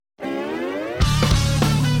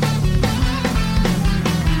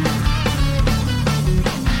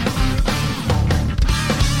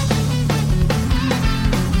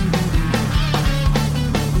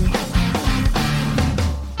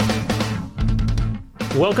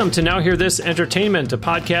Welcome to Now Hear This Entertainment, a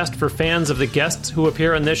podcast for fans of the guests who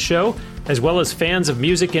appear on this show, as well as fans of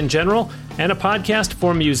music in general, and a podcast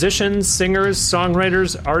for musicians, singers,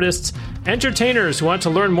 songwriters, artists, entertainers who want to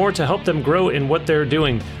learn more to help them grow in what they're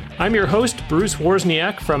doing. I'm your host, Bruce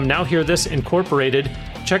Wozniak from Now Hear This Incorporated.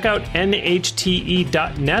 Check out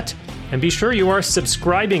NHTE.net and be sure you are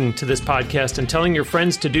subscribing to this podcast and telling your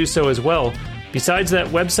friends to do so as well. Besides that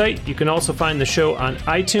website, you can also find the show on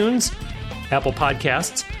iTunes, Apple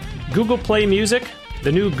Podcasts, Google Play Music,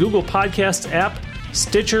 the new Google Podcasts app,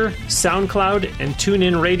 Stitcher, SoundCloud, and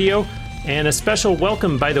TuneIn Radio, and a special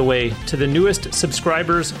welcome, by the way, to the newest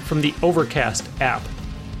subscribers from the Overcast app.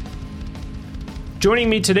 Joining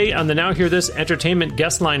me today on the Now Hear This Entertainment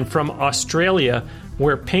guest line from Australia,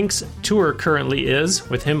 where Pink's tour currently is,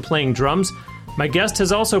 with him playing drums, my guest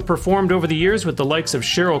has also performed over the years with the likes of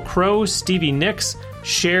Sheryl Crow, Stevie Nicks,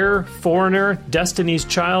 Cher, Foreigner, Destiny's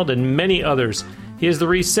Child, and many others. He is the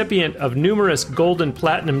recipient of numerous gold and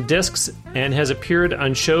platinum discs and has appeared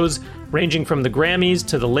on shows ranging from the Grammys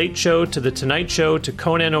to The Late Show to The Tonight Show to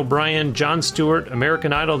Conan O'Brien, Jon Stewart,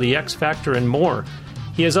 American Idol, The X Factor, and more.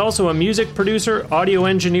 He is also a music producer, audio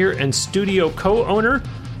engineer, and studio co-owner.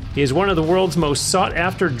 He is one of the world's most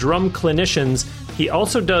sought-after drum clinicians. He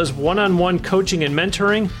also does one-on-one coaching and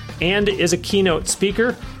mentoring and is a keynote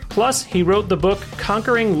speaker. Plus, he wrote the book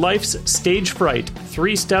Conquering Life's Stage Fright,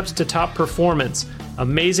 3 Steps to Top Performance.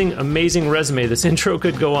 Amazing, amazing resume. This intro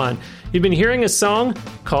could go on. You've been hearing a song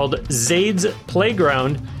called Zaid's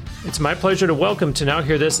Playground. It's my pleasure to welcome to Now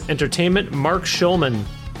Hear This Entertainment, Mark Schulman.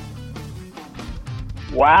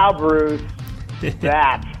 Wow, Bruce.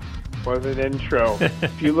 That was an intro.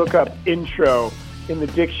 If you look up intro in the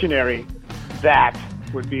dictionary, that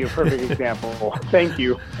would be a perfect example. Thank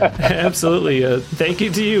you. Absolutely. Thank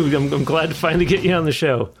you to you. I'm glad to finally get you on the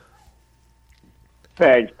show.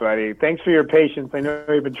 Thanks, buddy. Thanks for your patience. I know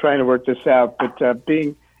you've been trying to work this out, but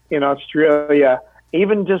being in Australia,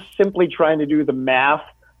 even just simply trying to do the math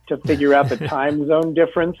to figure out the time zone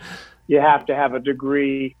difference, you have to have a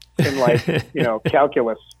degree in,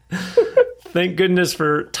 calculus. Thank goodness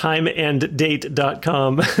for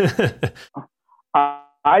timeanddate.com.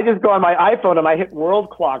 I just go on my iPhone and I hit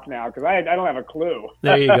world clock now because I don't have a clue.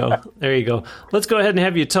 There you go. There you go. Let's go ahead and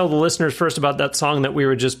have you tell the listeners first about that song that we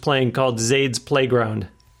were just playing called Zaid's Playground.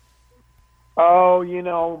 Oh,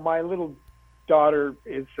 my little daughter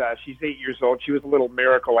is, she's 8 years old. She was a little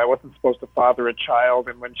miracle. I wasn't supposed to father a child.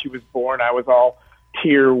 And when she was born, I was all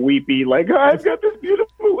tear weepy, like, I've got this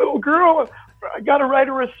beautiful little girl. I got to write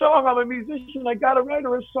her a song. I'm a musician. I got to write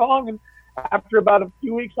her a song. And after about a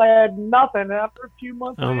few weeks, I had nothing. And after a few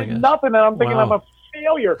months, I had nothing. And I'm thinking I'm a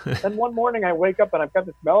failure. And one morning I wake up and I've got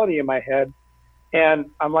this melody in my head. And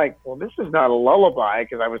I'm like, well, this is not a lullaby,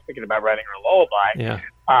 because I was thinking about writing her a lullaby.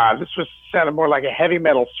 Yeah. This sounded more like a heavy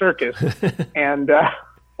metal circus. And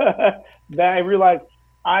then I realized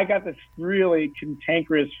I got this really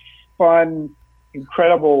cantankerous, fun,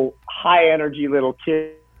 incredible, high-energy little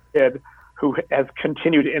kid who has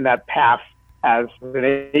continued in that path as an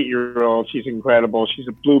 8-year-old. She's incredible. She's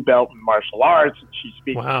a blue belt in martial arts, and she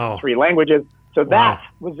speaks 3 languages. So that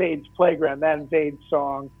was Zaid's Playground, that Zaid's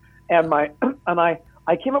song. And I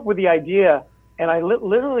came up with the idea, and I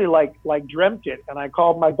literally like dreamt it. And I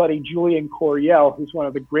called my buddy Julian Coriel, who's one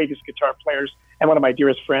of the greatest guitar players and one of my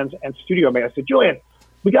dearest friends and studio mates. I said, Julian,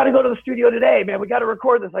 we got to go to the studio today, man. We got to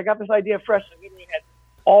record this. I got this idea fresh. And we had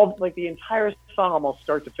all, the entire song almost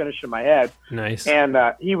start to finish in my head. Nice. And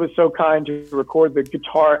he was so kind to record the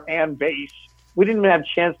guitar and bass. We didn't even have a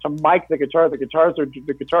chance to mic the guitar. The guitars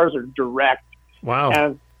are direct.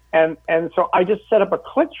 Wow. And so I just set up a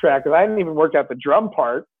click track, because I hadn't even worked out the drum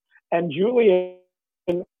part. And Julian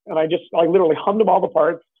and I literally hummed him all the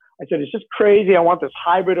parts. I said, it's just crazy. I want this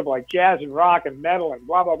hybrid of jazz and rock and metal and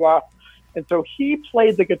blah, blah, blah. And so he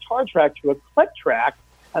played the guitar track to a click track,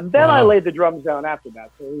 and then I laid the drums down after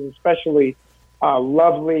that. So it was especially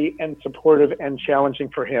lovely and supportive and challenging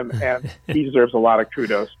for him, and he deserves a lot of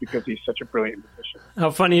kudos because he's such a brilliant musician. How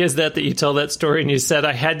funny is that you tell that story and you said,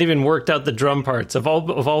 I hadn't even worked out the drum parts. Of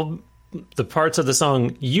all the parts of the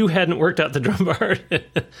song, you hadn't worked out the drum part.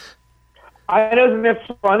 I know, isn't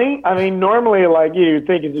that funny? I mean, normally, you'd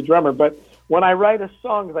think he's a drummer, but when I write a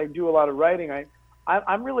song, because I do a lot of writing,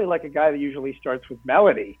 I'm really like a guy that usually starts with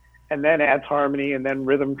melody and then adds harmony and then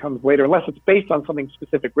rhythm comes later, unless it's based on something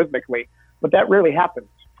specific rhythmically. But that rarely happens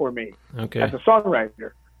for me as a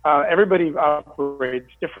songwriter. Everybody operates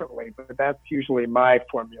differently, but that's usually my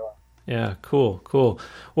formula. Yeah, cool.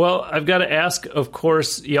 Well, I've got to ask, of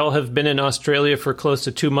course, y'all have been in Australia for close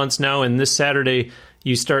to 2 months now, and this Saturday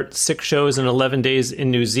you start 6 shows in 11 days in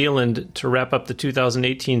New Zealand to wrap up the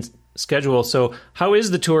 2018 schedule. So how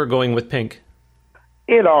is the tour going with Pink?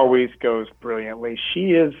 It always goes brilliantly.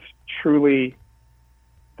 She is truly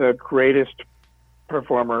the greatest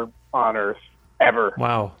performer on earth ever.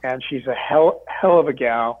 Wow. And she's a hell of a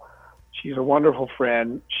gal. She's a wonderful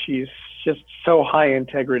friend. She's just so high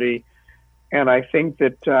integrity. And I think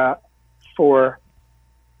that for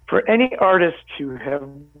any artist to have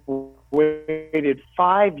waited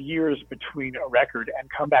 5 years between a record and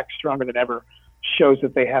come back stronger than ever shows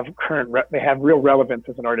that they have real relevance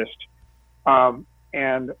as an artist.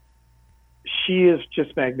 And she is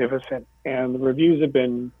just magnificent, and the reviews have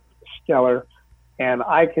been stellar. And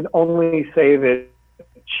I can only say that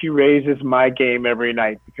she raises my game every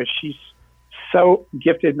night because she's so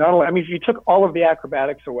gifted. Not only, I mean, if you took all of the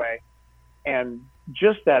acrobatics away, and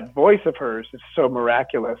just that voice of hers is so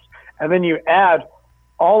miraculous, and then you add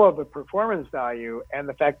all of the performance value and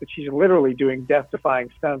the fact that she's literally doing death-defying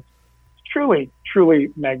stunts, it's truly,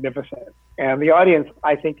 truly magnificent. And the audience,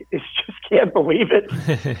 I think, just can't believe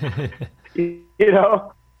it, you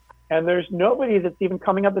know. And there's nobody that's even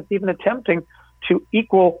coming up that's even attempting to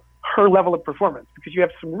equal her level of performance, because you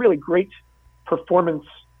have some really great performance.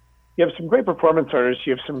 You have some great performance artists.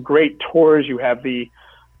 You have some great tours. You have the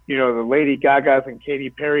Lady Gagas and Katy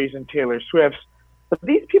Perry's and Taylor Swift's. But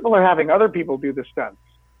these people are having other people do the stunts,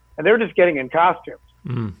 and they're just getting in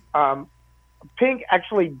costumes. Pink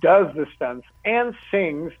actually does the stunts and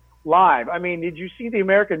sings live. I mean, did you see the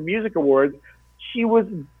American Music Awards? She was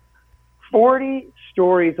 40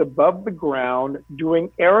 stories above the ground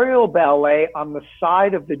doing aerial ballet on the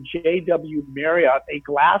side of the JW Marriott, a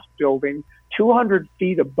glass building 200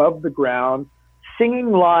 feet above the ground,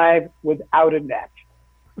 singing live without a net.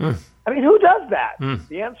 I mean, who does that?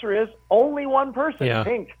 The answer is only one person,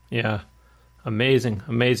 Pink. Yeah. Amazing.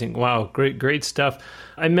 Wow. Great stuff.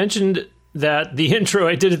 I mentioned that the intro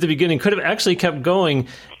I did at the beginning could have actually kept going.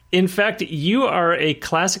 In fact, you are a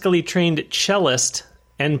classically trained cellist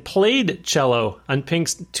and played cello on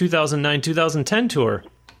Pink's 2009-2010 tour.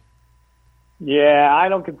 Yeah, I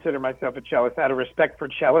don't consider myself a cellist out of respect for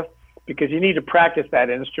cellists, because you need to practice that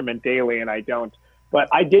instrument daily, and I don't. But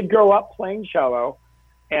I did grow up playing cello,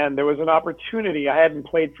 and there was an opportunity. I hadn't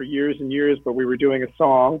played for years and years, but we were doing a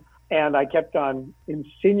song, and I kept on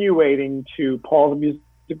insinuating to Paul, the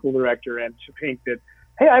musical director, and to Pink that,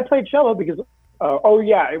 hey, I played cello because,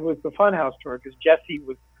 it was the Funhouse tour, because Jessie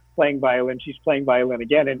was playing violin. She's playing violin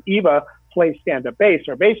again, and Eva plays stand-up bass,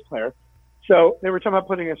 our bass player. So they were talking about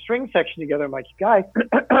putting a string section together. I'm like, guys,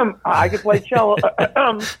 I could play cello.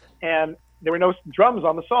 And there were no drums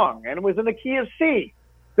on the song, and it was in the key of C.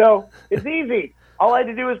 So it's easy. All I had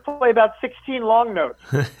to do was play about 16 long notes.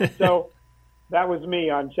 So that was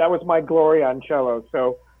that was my glory on cello.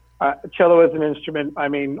 So cello is an instrument. I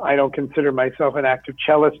mean, I don't consider myself an active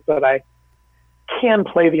cellist, but I can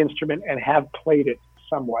play the instrument and have played it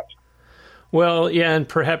somewhat. Well, yeah, and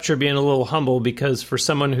perhaps you're being a little humble, because for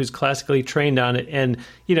someone who's classically trained on it, and,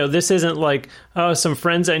 this isn't like, some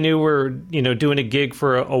friends I knew were, doing a gig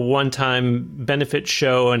for a one-time benefit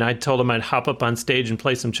show, and I told them I'd hop up on stage and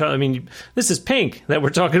play some cello. I mean, this is Pink that we're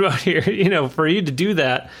talking about here. For you to do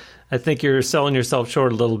that, I think you're selling yourself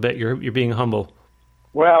short a little bit. You're being humble.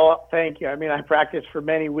 Well, thank you. I mean, I practiced for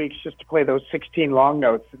many weeks just to play those 16 long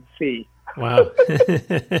notes in C. Wow.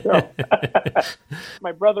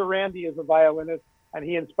 My brother Randy is a violinist, and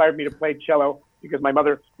he inspired me to play cello because my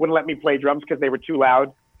mother wouldn't let me play drums because they were too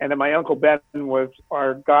loud. And then my Uncle Ben who was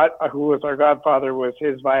our godfather, was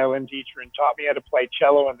his violin teacher and taught me how to play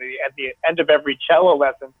cello. And at the end of every cello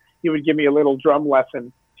lesson, he would give me a little drum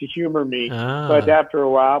lesson to humor me. But after a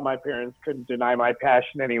while, my parents couldn't deny my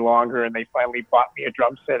passion any longer, and they finally bought me a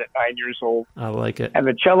drum set at 9 years old. I like it. And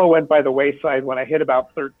the cello went by the wayside when I hit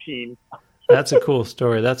about 13. That's a cool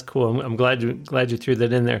story. That's cool. I'm glad you threw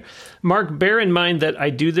that in there. Mark, bear in mind that I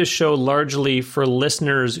do this show largely for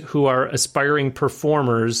listeners who are aspiring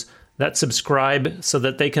performers that subscribe so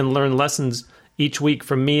that they can learn lessons each week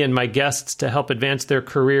from me and my guests to help advance their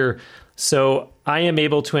career. So I am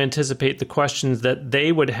able to anticipate the questions that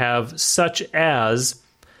they would have, such as,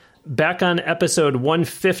 back on episode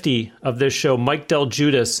 150 of this show, Mike Del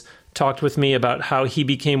Giudice talked with me about how he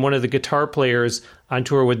became one of the guitar players on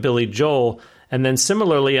tour with Billy Joel. And then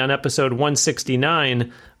similarly on episode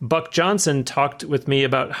 169, Buck Johnson talked with me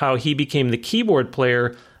about how he became the keyboard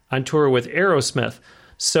player on tour with Aerosmith.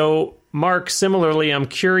 So Mark, similarly, I'm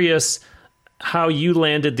curious how you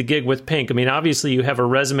landed the gig with Pink. I mean, obviously you have a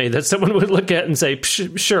resume that someone would look at and say,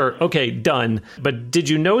 sure, okay, done. But did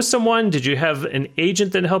you know someone? Did you have an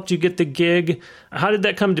agent that helped you get the gig? How did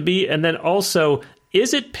that come to be? And then also,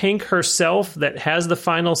 Is it Pink herself that has the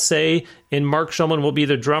final say in Mark Schulman will be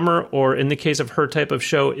the drummer, or in the case of her type of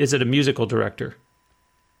show, is it a musical director?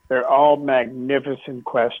 They're all magnificent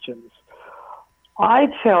questions. I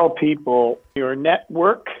tell people your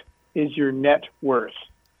network is your net worth.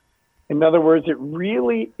 In other words, it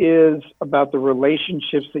really is about the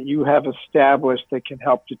relationships that you have established that can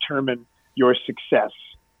help determine your success.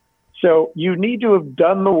 So you need to have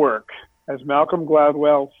done the work. As Malcolm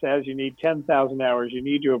Gladwell says, you need 10,000 hours. You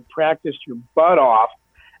need to have practiced your butt off,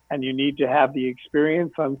 and you need to have the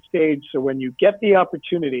experience on stage. So when you get the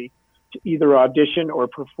opportunity to either audition or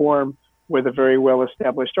perform with a very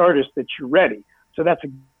well-established artist, that you're ready. So that's a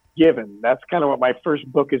given. That's kind of what my first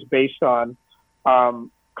book is based on.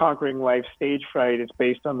 Conquering Life Stage Fright is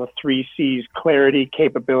based on the 3 C's: clarity,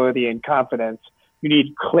 capability, and confidence. You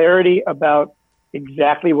need clarity about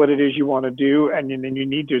exactly what it is you want to do, and then you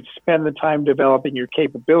need to spend the time developing your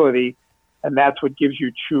capability, and that's what gives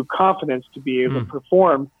you true confidence to be able to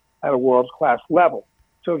perform at a world-class level.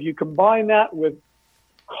 So if you combine that with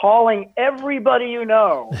calling everybody you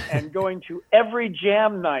know and going to every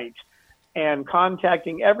jam night and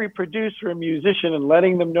contacting every producer and musician and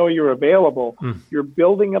letting them know you're available, you're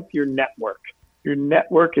building up your network. Your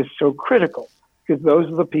network is so critical because those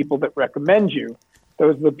are the people that recommend you.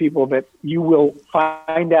 Those are the people that you will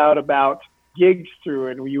find out about gigs through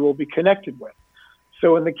and you will be connected with.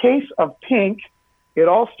 So in the case of Pink, it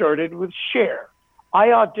all started with Cher. I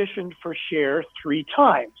auditioned for Cher 3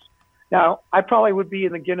 times. Now, I probably would be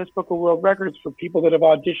in the Guinness Book of World Records for people that have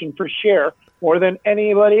auditioned for Cher more than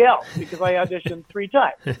anybody else because I auditioned 3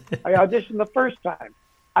 times. I auditioned the first time.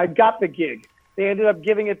 I got the gig. They ended up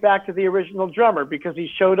giving it back to the original drummer because he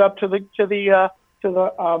showed up to the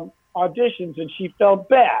auditions and she felt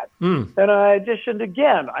bad. Then I auditioned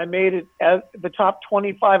again. I made it at the top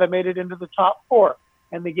 25. I made it into the top 4,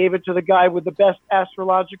 and they gave it to the guy with the best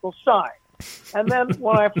astrological sign. And then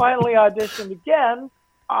when I finally auditioned again,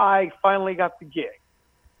 I finally got the gig.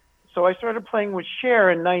 So I started playing with Cher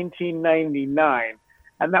in 1999,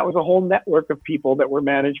 and that was a whole network of people that were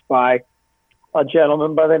managed by a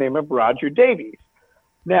gentleman by the name of Roger Davies.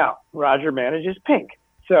 Now, Roger manages Pink.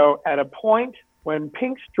 So at a point when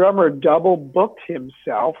Pink's drummer double booked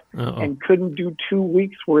himself and couldn't do 2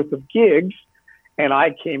 weeks worth of gigs, and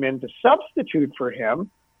I came in to substitute for him,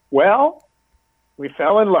 well, we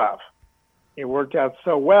fell in love. It worked out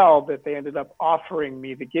so well that they ended up offering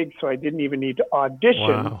me the gig, so I didn't even need to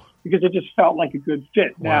audition because it just felt like a good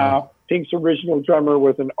fit. Wow. Now, Pink's original drummer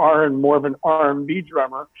was more of an R&B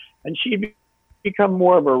drummer, and she'd become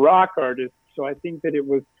more of a rock artist, so I think that it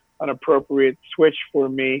was an appropriate switch for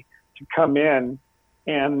me to come in.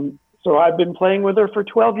 And so I've been playing with her for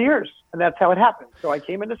 12 years, and that's how it happened. So I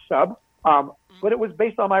came in as sub, but it was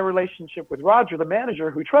based on my relationship with Roger, the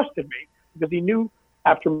manager, who trusted me because he knew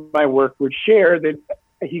after my work with Cher that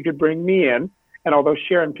he could bring me in. And although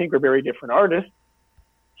Cher and Pink are very different artists,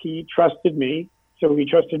 he trusted me. So he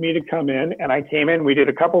trusted me to come in, and I came in. We did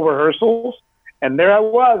a couple rehearsals, and there I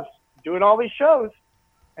was doing all these shows,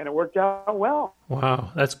 and it worked out well. Wow,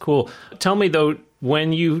 that's cool. Tell me, though,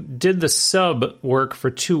 when you did the sub work for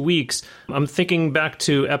 2 weeks, I'm thinking back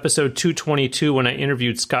to episode 222 when I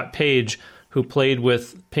interviewed Scott Page, who played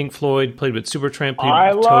with Pink Floyd, played with Supertramp,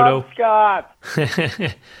 played with Toto. I love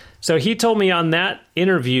Scott. So he told me on that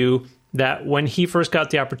interview that when he first got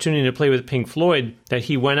the opportunity to play with Pink Floyd, that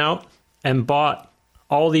he went out and bought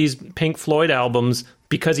all these Pink Floyd albums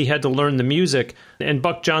because he had to learn the music. And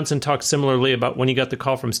Buck Johnson talked similarly about when he got the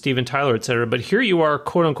call from Steven Tyler, et cetera. But here you are,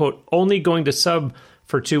 quote unquote, only going to sub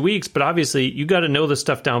for 2 weeks, but obviously you got to know the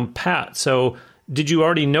stuff down pat. So did you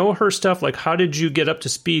already know her stuff? Like, how did you get up to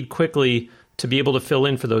speed quickly to be able to fill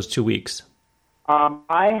in for those 2 weeks?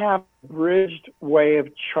 I have a bridged way of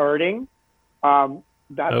charting.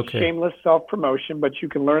 That's shameless self-promotion, but you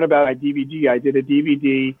can learn about my DVD. I did a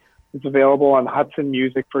DVD that's available on Hudson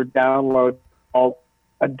Music for download called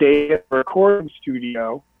A Day at the Recording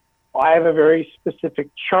Studio. I have a very specific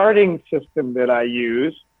charting system that I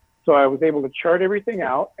use, so I was able to chart everything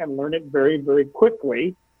out and learn it very, very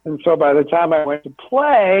quickly. And so by the time I went to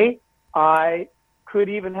play, I could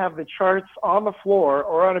even have the charts on the floor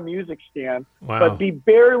or on a music stand, but be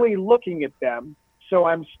barely looking at them. So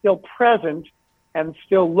I'm still present and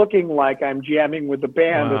still looking like I'm jamming with the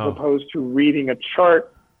band as opposed to reading a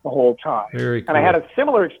chart the whole time. Very cool. And I had a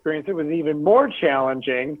similar experience. It was even more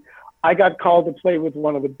challenging. I got called to play with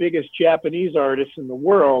one of the biggest Japanese artists in the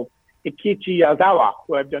world, Ikichi Yazawa,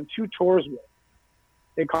 who I've done 2 tours with.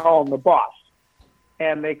 They call him the boss.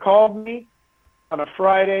 And they called me on a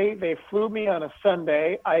Friday. They flew me on a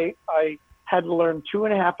Sunday. I had to learn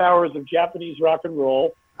 2.5 hours of Japanese rock and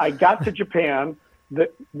roll. I got to Japan.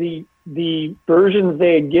 the versions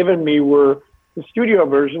they had given me were the studio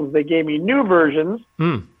versions. They gave me new versions,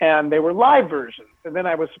 and they were live versions. And then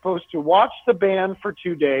I was supposed to watch the band for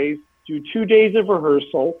 2 days, do 2 days of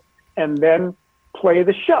rehearsal, and then play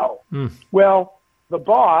the show. Well, the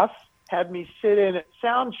boss had me sit in at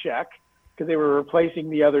sound check because they were replacing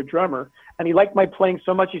the other drummer, and he liked my playing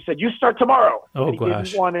so much, he said, "You start tomorrow." Oh, and he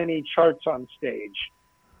gosh. didn't want any charts on stage.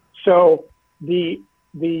 So the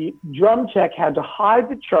drum tech had to hide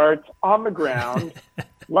the charts on the ground.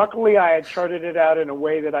 Luckily, I had charted it out in a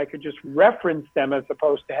way that I could just reference them as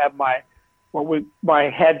opposed to have my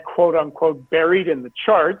head, quote unquote, buried in the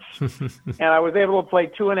charts. And I was able to play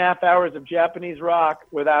 2.5 hours of Japanese rock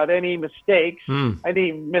without any mistakes. I didn't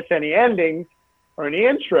even miss any endings or any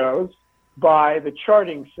intros by the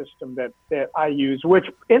charting system that I use, which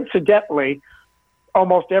incidentally,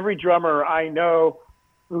 almost every drummer I know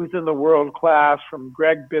who's in the world class, from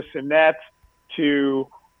Greg Bissonette to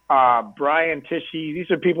Brian Tichy, these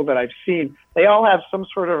are people that I've seen. They all have some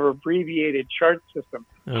sort of abbreviated chart system.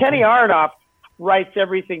 Okay. Kenny Aronoff writes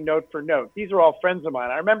everything note for note. These are all friends of mine.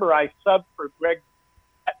 I remember I subbed for Greg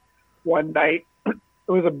one night. It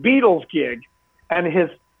was a Beatles gig, and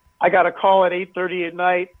I got a call at 8:30 at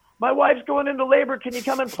night. "My wife's going into labor. Can you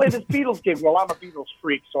come and play this Beatles gig?" Well, I'm a Beatles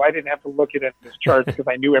freak, so I didn't have to look at his charts because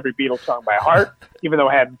I knew every Beatles song by heart, even though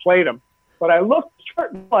I hadn't played them. But I looked at the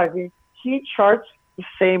chart and realized he charts the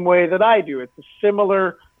same way that I do. It's a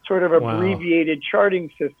similar sort of abbreviated charting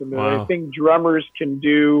system that I think drummers can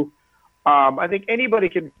do. I think anybody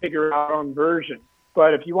can figure out their own version.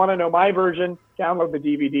 But if you want to know my version, download the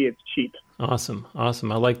DVD. It's cheap. Awesome. I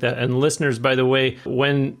like that. And listeners, by the way,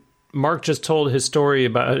 when Mark just told his story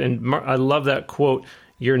about it, and I love that quote,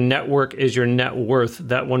 "Your network is your net worth."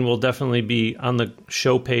 That one will definitely be on the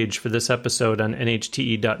show page for this episode on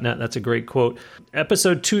NHTE.net. That's a great quote.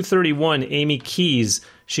 Episode 231, Amy Keys,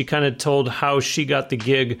 she kind of told how she got the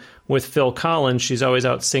gig with Phil Collins. She's always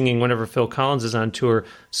out singing whenever Phil Collins is on tour.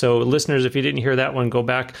 So listeners, if you didn't hear that one, go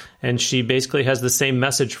back. And she basically has the same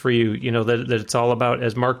message for you, that it's all about,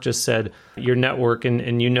 as Mark just said, your network.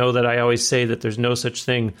 And you know that I always say that there's no such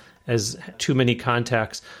thing as too many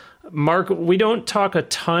contacts. Mark, we don't talk a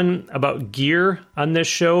ton about gear on this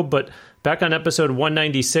show, but back on episode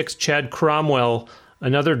 196, Chad Cromwell,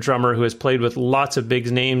 another drummer who has played with lots of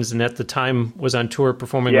big names and at the time was on tour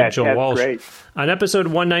performing with Joe Walsh. Great. On episode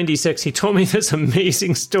 196, he told me this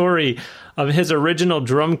amazing story of his original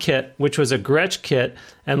drum kit, which was a Gretsch kit.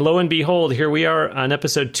 And lo and behold, here we are on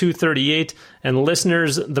episode 238. And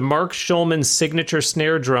listeners, the Mark Schulman signature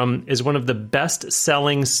snare drum is one of the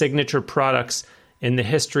best-selling signature products in the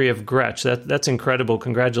history of Gretsch. That's incredible.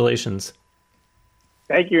 Congratulations.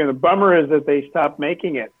 Thank you. And the bummer is that they stopped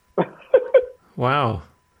making it. Wow.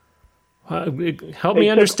 Help me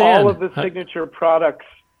understand. All of the signature products,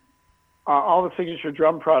 all the signature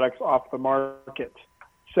drum products off the market.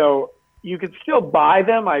 So you can still buy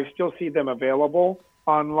them. I still see them available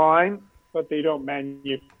online, but they don't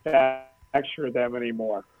manufacture them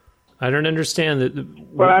anymore. I don't understand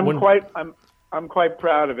that. But I'm quite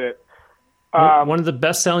proud of it. One of the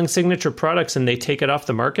best-selling signature products, and they take it off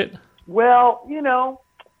the market? Well,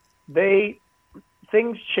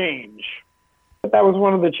 things change. That was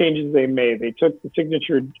one of the changes they made. They took the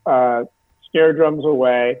signature snare drums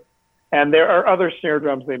away, and there are other snare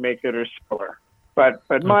drums they make that are similar. But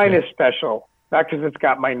mine is special, not because it's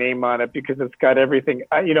got my name on it, because it's got everything.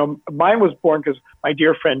 Mine was born because my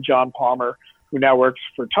dear friend John Palmer, who now works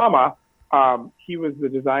for Tama, he was the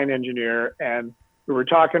design engineer, and we were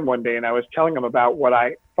talking one day, and I was telling him about what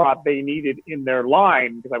I thought they needed in their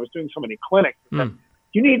line, because I was doing so many clinics.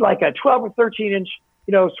 You need like a 12 or 13-inch,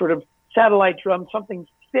 sort of satellite drum, something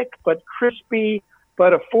thick but crispy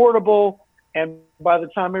but affordable. And by the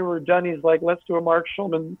time we were done, he's like, "Let's do a Mark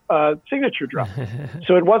Schulman signature drum."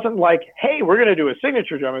 So it wasn't like, "Hey, we're going to do a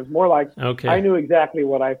signature drum." It was more like, I knew exactly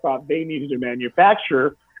what I thought they needed to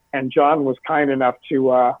manufacture, and John was kind enough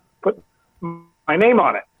to put my name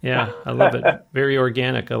on it. Yeah, I love it. Very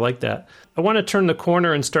organic. I like that. I want to turn the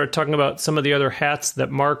corner and start talking about some of the other hats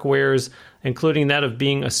that Mark wears, including that of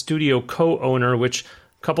being a studio co-owner, which,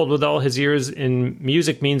 coupled with all his years in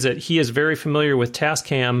music, means that he is very familiar with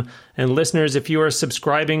Tascam. And listeners, if you are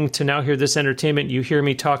subscribing to Now Hear This Entertainment, you hear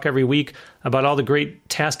me talk every week about all the great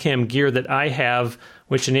Tascam gear that I have,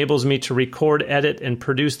 which enables me to record, edit, and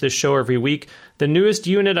produce this show every week. The newest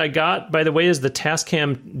unit I got, by the way, is the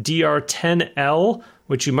Tascam DR10L,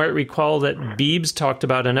 which you might recall that Beebs talked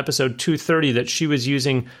about in episode 230 that she was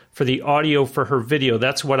using for the audio for her video.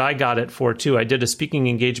 That's what I got it for, too. I did a speaking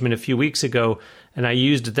engagement a few weeks ago, and I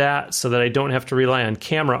used that so that I don't have to rely on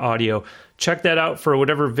camera audio. check that out for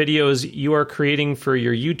whatever videos you are creating for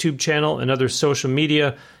your YouTube channel and other social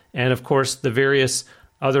media, and of course the various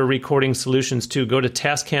other recording solutions too. Go to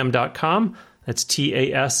tascam.com. That's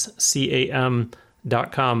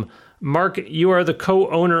TASCAM.com. Mark, you are the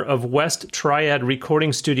co-owner of West Triad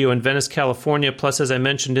Recording Studio in Venice, California. Plus, as I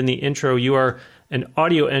mentioned in the intro, you are an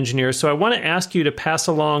audio engineer. So I want to ask you to pass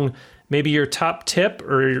along maybe your top tip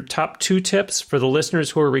or your top 2 tips for the listeners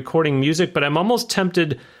who are recording music. But I'm almost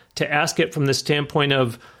tempted to ask it from the standpoint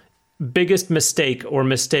of biggest mistake or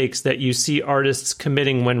mistakes that you see artists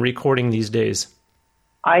committing when recording these days.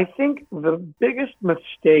 I think the biggest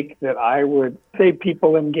mistake that I would say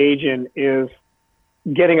people engage in is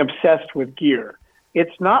getting obsessed with gear.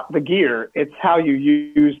 It's not the gear, it's how you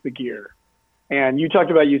use the gear. And you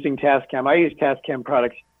talked about using Tascam. I used Tascam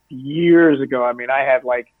products years ago. I mean, I had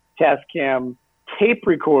like Tascam tape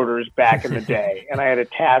recorders back in the day, and I had a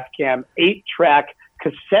Tascam 8-track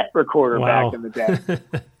cassette recorder back in the day.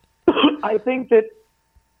 I think that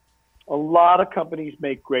a lot of companies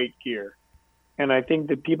make great gear. And I think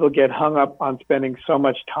that people get hung up on spending so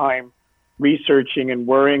much time researching and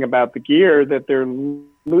worrying about the gear that they're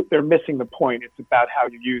missing the point. It's about how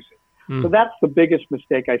you use it. So that's the biggest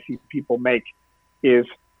mistake I see people make is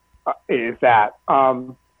that.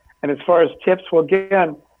 And as far as tips, well,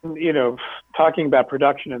 again, talking about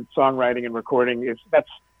production and songwriting and recording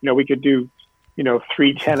we could do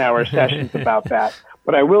 3 10-hour sessions about that.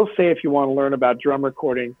 But I will say, if you want to learn about drum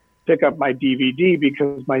recording, pick up my DVD,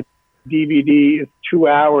 because my DVD is 2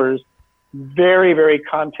 hours, very, very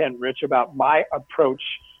content rich about my approach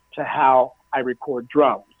to how I record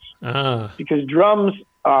drums. Because drums,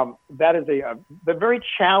 that's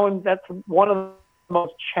one of the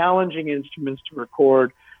most challenging instruments to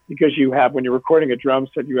record, because when you're recording a drum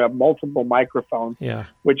set, you have multiple microphones,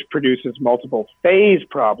 which produces multiple phase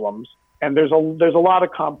problems, and there's a lot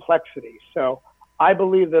of complexity. So I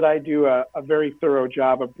believe that I do a very thorough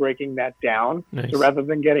job of breaking that down. Nice. So rather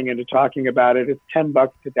than getting into talking about it, it's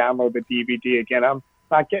 $10 to download the DVD. Again, I'm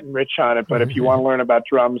not getting rich on it, but if you want to learn about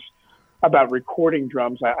drums, about recording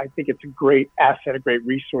drums, I think it's a great asset, a great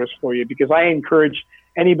resource for you, because I encourage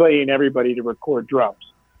anybody and everybody to record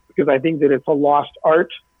drums, because I think that it's a lost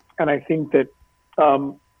art. And I think that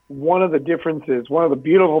one of the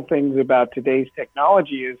beautiful things about today's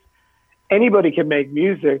technology is anybody can make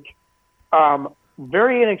music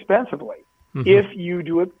very inexpensively if you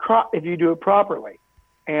do it properly,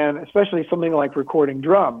 and especially something like recording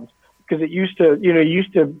drums, because it used to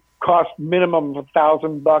cost minimum of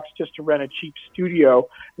 $1,000 just to rent a cheap studio,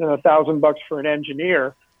 and then $1,000 for an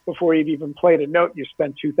engineer. Before you've even played a note, you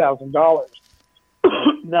spent $2,000.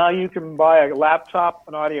 Now you can buy a laptop,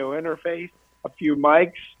 an audio interface, a few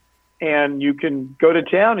mics, and you can go to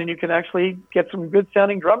town and you can actually get some good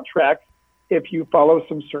sounding drum tracks if you follow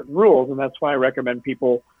some certain rules. And that's why I recommend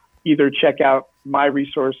people either check out my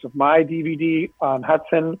resource of my DVD on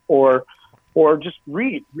Hudson, or just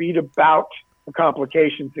read about the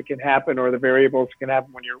complications that can happen, or the variables that can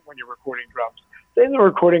happen when you're recording drums. Then they're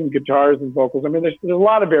recording guitars and vocals. I mean, there's a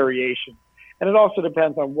lot of variation, and it also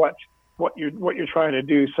depends on what you're trying to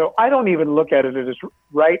do. So I don't even look at it as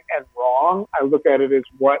right and wrong. I look at it as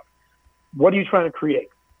what are you trying to create?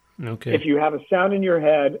 Okay. If you have a sound in your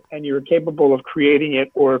head and you're capable of creating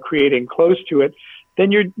it or creating close to it,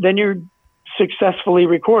 then you're successfully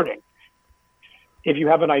recording. If you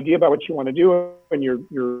have an idea about what you want to do and you're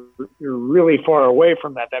really far away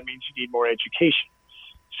from that, that means you need more education.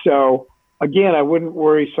 So again, I wouldn't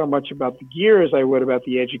worry so much about the gear as I would about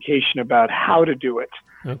the education about how to do it.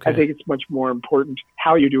 Okay. I think it's much more important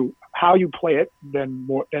how you play it than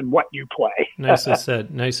what you play. Nicely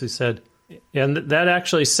said. Nicely said. And that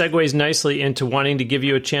actually segues nicely into wanting to give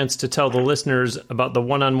you a chance to tell the listeners about the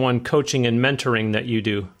one-on-one coaching and mentoring that you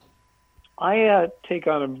do. I take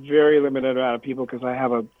on a very limited amount of people because I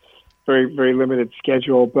have a very, very limited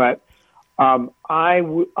schedule. But I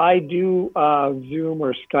do Zoom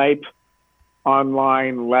or Skype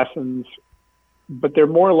online lessons, but they're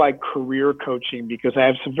more like career coaching because I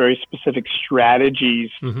have some very specific strategies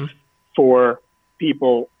for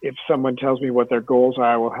people. If someone tells me what their goals are,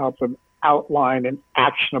 I will help them outline an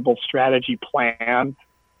actionable strategy plan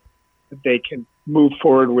that they can move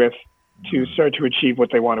forward with to start to achieve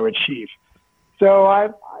what they want to achieve. So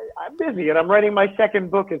I'm busy, and I'm writing my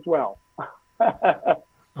second book as well. Awesome.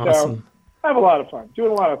 So I have a lot of fun,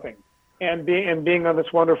 doing a lot of things. And being on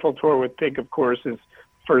this wonderful tour with Pink, of course, is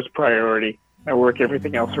first priority. I work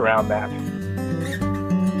everything else around that.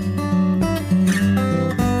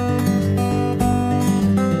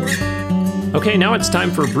 Okay, now it's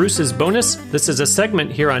time for Bruce's Bonus. This is a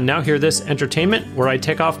segment here on Now Hear This Entertainment where I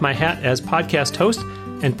take off my hat as podcast host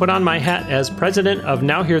and put on my hat as president of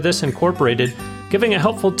Now Hear This Incorporated, giving a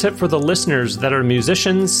helpful tip for the listeners that are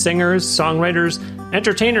musicians, singers, songwriters,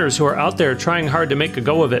 entertainers who are out there trying hard to make a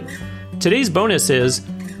go of it. Today's bonus is,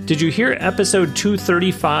 did you hear episode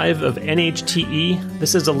 235 of NHTE?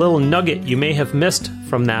 This is a little nugget you may have missed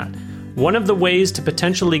from that. One of the ways to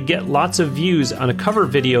potentially get lots of views on a cover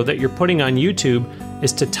video that you're putting on YouTube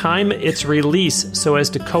is to time its release so as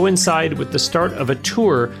to coincide with the start of a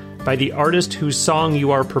tour by the artist whose song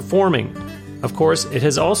you are performing. Of course, it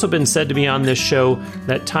has also been said to me on this show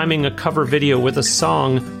that timing a cover video with a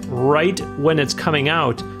song right when it's coming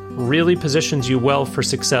out really positions you well for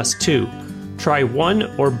success too. Try one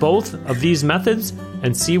or both of these methods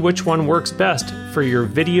and see which one works best for your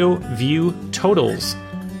video view totals.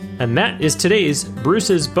 And that is today's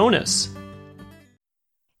Bruce's bonus.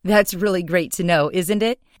 That's really great to know, isn't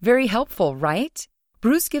it? Very helpful, right?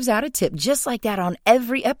 Bruce gives out a tip just like that on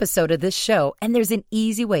every episode of this show, and there's an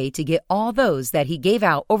easy way to get all those that he gave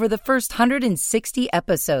out over the first 160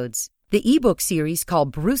 episodes. The ebook series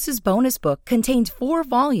called Bruce's Bonus Book contains 4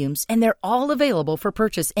 volumes, and they're all available for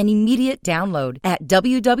purchase and immediate download at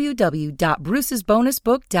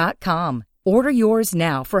www.brucesbonusbook.com. Order yours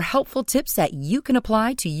now for helpful tips that you can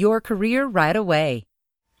apply to your career right away.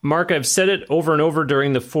 Mark, I've said it over and over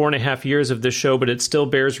during the 4.5 years of this show, but it still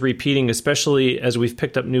bears repeating, especially as we've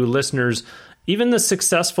picked up new listeners. Even the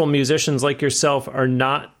successful musicians like yourself are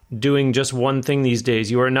not doing just one thing these days.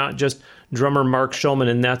 You are not just drummer Mark Schulman,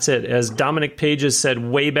 and that's it. As Dominic Pages said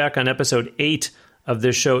way back on episode 8 of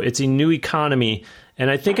this show, it's a new economy. And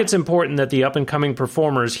I think it's important that the up-and-coming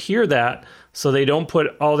performers hear that so they don't put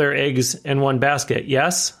all their eggs in one basket.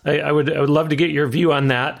 Yes? I would love to get your view on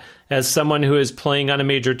that as someone who is playing on a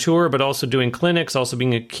major tour, but also doing clinics, also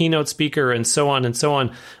being a keynote speaker, and so on and so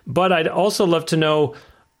on. But I'd also love to know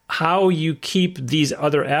how you keep these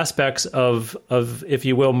other aspects of, if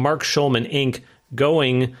you will, Mark Schulman Inc.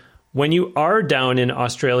 going when you are down in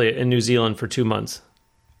Australia and New Zealand for 2 months.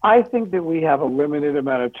 I think that we have a limited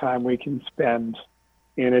amount of time we can spend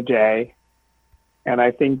in a day. And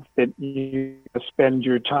I think that you spend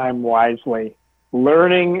your time wisely,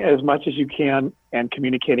 learning as much as you can and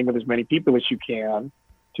communicating with as many people as you can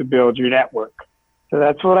to build your network. So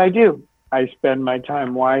that's what I do. I spend my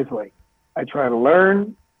time wisely. I try to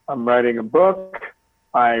learn. I'm writing a book.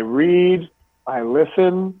 I read. I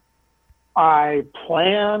listen. I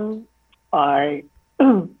plan. I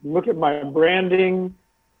look at my branding.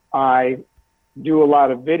 I do a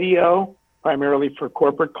lot of video, primarily for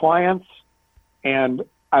corporate clients. And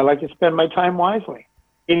I like to spend my time wisely.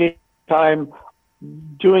 Any time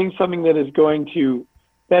doing something that is going to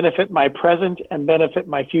benefit my present and benefit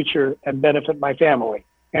my future and benefit my family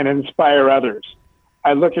and inspire others.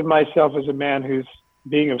 I look at myself as a man who's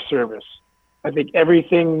being of service. I think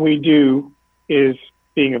everything we do is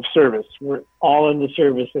being of service. We're all in the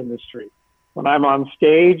service industry. When I'm on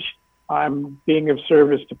stage, I'm being of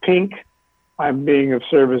service to Pink. I'm being of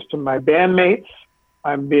service to my bandmates.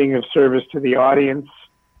 I'm being of service to the audience.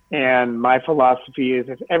 And my philosophy is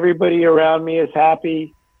if everybody around me is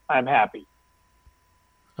happy, I'm happy.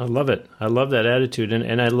 I love it. I love that attitude.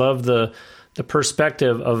 And I love the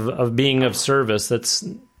perspective of being of service. That's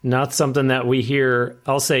not something that we hear,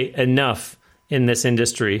 I'll say, enough in this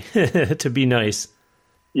industry, to be nice.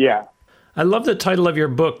 Yeah. I love the title of your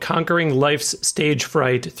book, Conquering Life's Stage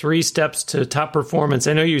Fright, 3 Steps to Top Performance.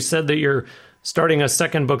 I know you said that you're starting a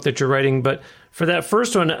second book that you're writing, but for that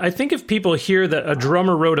first one, I think if people hear that a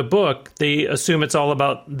drummer wrote a book, they assume it's all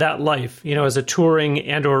about that life, as a touring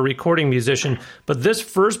and or recording musician. But this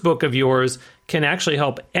first book of yours can actually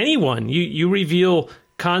help anyone. You reveal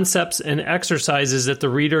concepts and exercises that the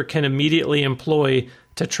reader can immediately employ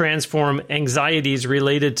to transform anxieties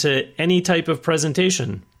related to any type of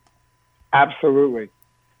presentation. Absolutely.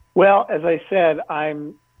 Well, as I said,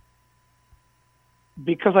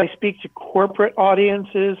 because I speak to corporate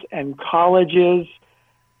audiences and colleges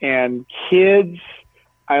and kids,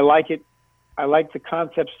 I like the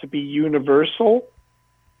concepts to be universal.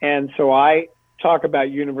 And so I talk about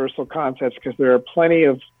universal concepts because there are plenty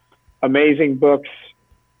of amazing books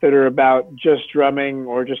that are about just drumming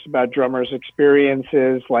or just about drummers'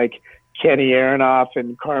 experiences, like Kenny Aronoff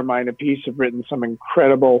and Carmine Appice have written some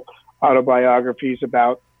incredible autobiographies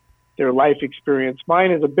about their life experience. Mine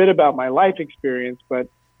is a bit about my life experience, but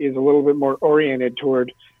is a little bit more oriented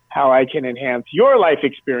toward how I can enhance your life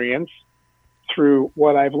experience through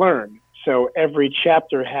what I've learned. So every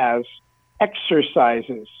chapter has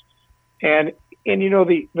exercises. And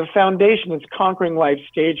the foundation is conquering life's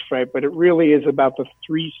stage fright, but it really is about the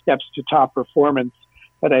 3 steps to top performance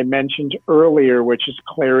that I mentioned earlier, which is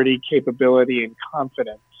clarity, capability, and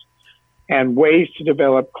confidence. and ways to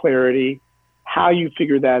develop clarity, how you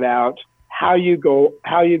figure that out, how you go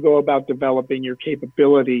about developing your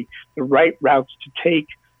capability, the right routes to take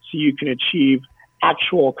so you can achieve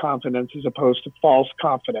actual confidence as opposed to false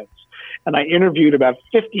confidence. And I interviewed about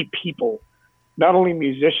 50 people, not only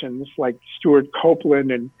musicians like Stuart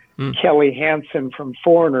Copeland and Kelly Hansen from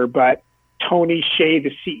Foreigner, but Tony Hsieh,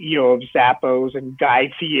 the CEO of Zappos, and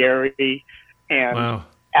Guy Fieri, and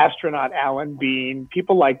astronaut Alan Bean,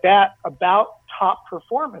 people like that, about top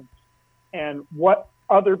performance and what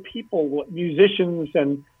other people, musicians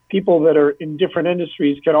and people that are in different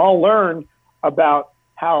industries, can all learn about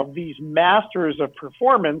how these masters of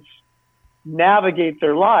performance navigate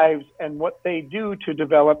their lives and what they do to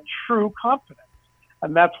develop true confidence.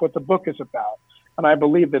 And that's what the book is about. And I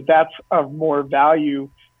believe that that's of more value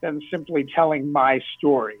than simply telling my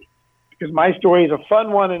story, because my story is a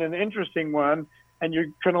fun one and an interesting one, and you're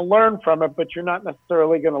going to learn from it, but you're not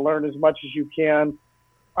necessarily going to learn as much as you can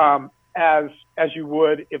as you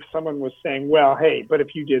would if someone was saying, well, hey, but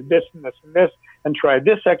if you did this and this and this and tried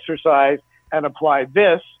this exercise and applied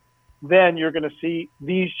this, then you're going to see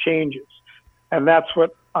these changes. And that's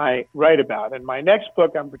what I write about. And my next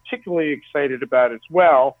book I'm particularly excited about as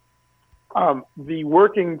well. The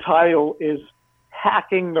working title is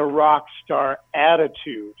Hacking the Rock Star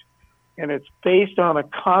Attitude. And it's based on a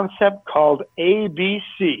concept called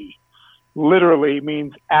ABC. Literally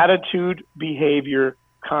means attitude, behavior,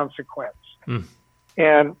 consequence.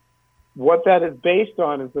 And what that is based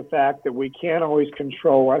on is the fact that we can't always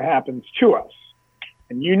control what happens to us.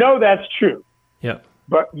 And you know that's true. Yeah.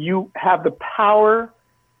 But you have the power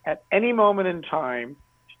at any moment in time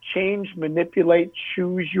to change, manipulate,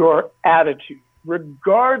 choose your attitude,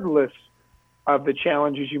 regardless of the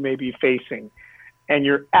challenges you may be facing. And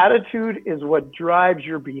your attitude is what drives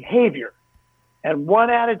your behavior. And one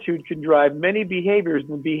attitude can drive many behaviors,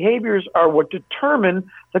 and the behaviors are what determine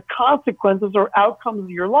the consequences or outcomes of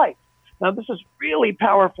your life. Now, this is really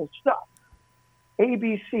powerful stuff.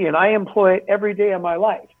 ABC, and I employ it every day of my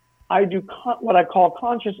life. I do what I call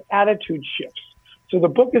conscious attitude shifts. So the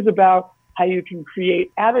book is about how you can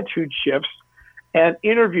create attitude shifts and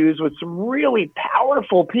interviews with some really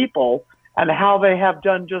powerful people and how they have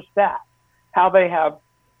done just that, how they have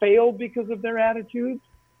failed because of their attitudes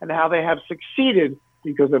and how they have succeeded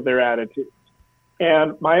because of their attitudes.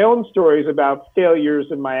 And my own story is about failures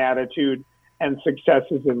in my attitude and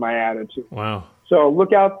successes in my attitude. Wow. So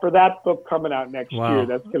look out for that book coming out next year.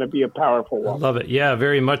 That's going to be a powerful one. I love it. Yeah,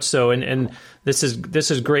 very much so. And this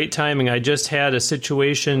is great timing. I just had a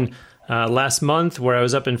situation last month where I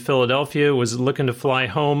was up in Philadelphia, was looking to fly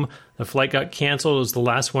home. The flight got canceled. It was the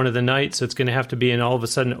last one of the night, so it's going to have to be an all of a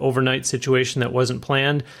sudden overnight situation that wasn't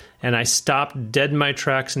planned. And I stopped dead in my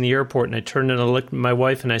tracks in the airport, and I turned and I looked at my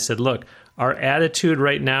wife and I said, look, our attitude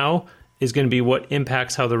right now is going to be what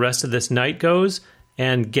impacts how the rest of this night goes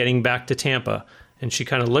and getting back to Tampa. And she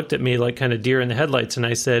kind of looked at me like kind of deer in the headlights. And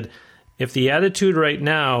I said, if the attitude right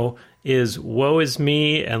now is woe is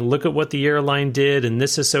me and look at what the airline did and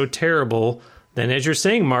this is so terrible, then as you're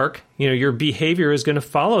saying, Mark, your behavior is going to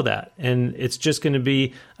follow that. And it's just going to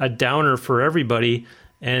be a downer for everybody.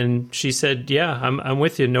 And she said, yeah, I'm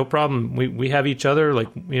with you. No problem. We have each other. Like,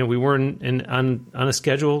 we weren't on a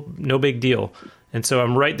schedule. No big deal. And so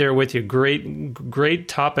I'm right there with you. Great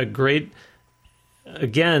topic. Great.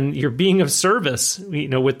 Again, you're being of service,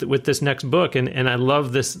 with this next book, and I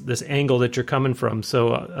love this angle that you're coming from.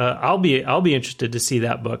 So I'll be interested to see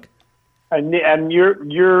that book. And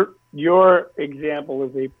your example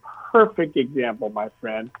is a perfect example, my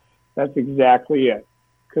friend. That's exactly it.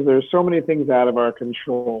 Because there's so many things out of our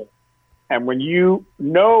control, and when you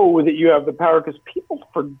know that you have the power, because people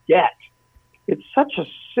forget. It's such a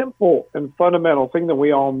simple and fundamental thing that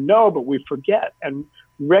we all know, but we forget. And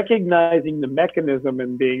recognizing the mechanism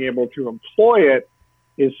and being able to employ it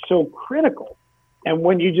is so critical. And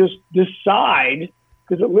when you just decide,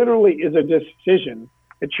 because it literally is a decision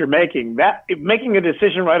that you're making, making a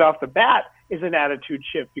decision right off the bat is an attitude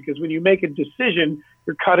shift, because when you make a decision,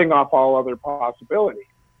 you're cutting off all other possibilities.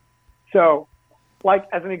 So, like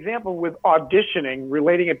as an example with auditioning,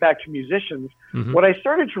 relating it back to musicians, what I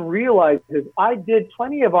started to realize is I did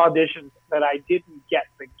plenty of auditions that I didn't get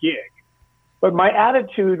the gig. But my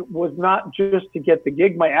attitude was not just to get the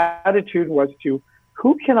gig. My attitude was to,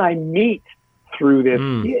 who can I meet through this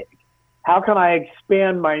gig? How can I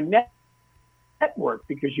expand my network?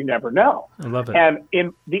 Because you never know. I love it. And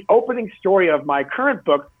in the opening story of my current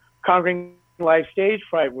book, Conquering Life Stage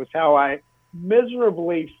Fright, was how I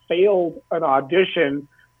miserably failed an audition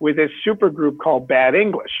with a supergroup called Bad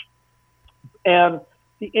English. And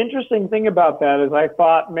the interesting thing about that is I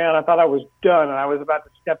thought I was done and I was about to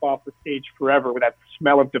step off the stage forever with that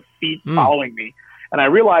smell of defeat following me. And I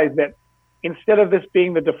realized that instead of this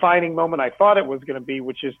being the defining moment I thought it was going to be,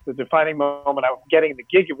 which is the defining moment of getting the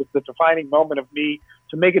gig, it was the defining moment of me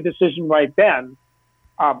to make a decision right then.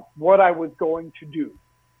 What I was going to do.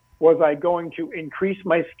 Was I going to increase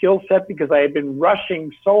my skill set because I had been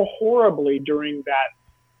rushing so horribly during that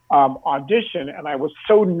audition, and I was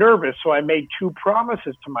so nervous, so I made two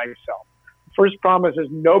promises to myself. The first promise is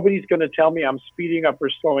nobody's going to tell me I'm speeding up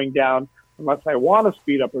or slowing down unless I want to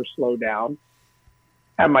speed up or slow down.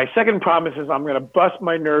 And my second promise is I'm going to bust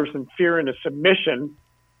my nerves and fear into submission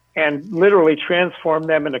and literally transform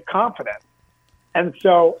them into confidence. And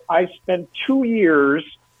so I spent 2 years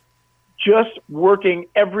just working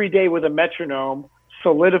every day with a metronome,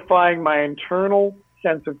 solidifying my internal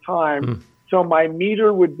sense of time so my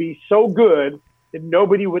meter would be so good that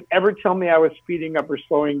nobody would ever tell me I was speeding up or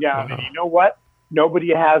slowing down. Wow. And you know what?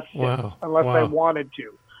 Nobody has to unless I wanted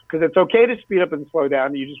to. Because it's okay to speed up and slow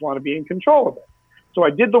down. You just want to be in control of it. So I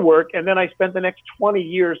did the work, and then I spent the next 20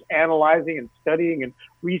 years analyzing and studying and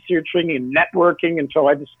researching and networking until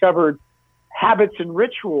I discovered habits and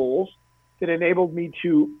rituals that enabled me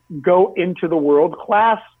to go into the world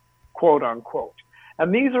class, quote unquote.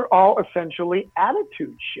 And these are all essentially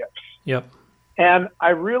attitude shifts. Yep. And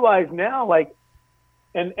I realize now, like,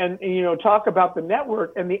 and you know, talk about the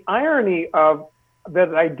network and the irony of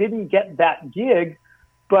that I didn't get that gig,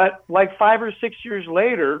 but like 5 or 6 years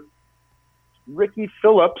later, Ricky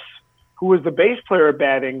Phillips, who was the bass player of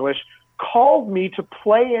Bad English, called me to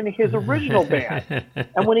play in his original band.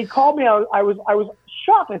 And when he called me, I was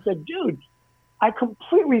shocked. I said, dude, I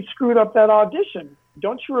completely screwed up that audition.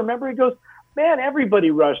 Don't you remember? He goes, man,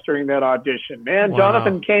 everybody rushed during that audition, man. Wow.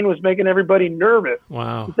 Jonathan Cain was making everybody nervous.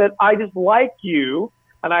 Wow. He said, I just like you,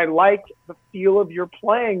 and I like the feel of your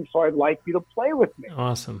playing, so I'd like you to play with me.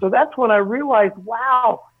 Awesome. So that's when I realized,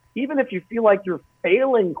 wow, even if you feel like you're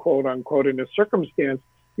failing, quote unquote, in a circumstance,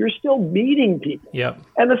 you're still meeting people. Yep.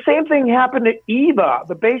 And the same thing happened to Eva,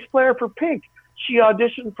 the bass player for Pink. She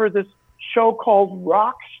auditioned for this show called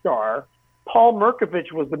Rockstar. Paul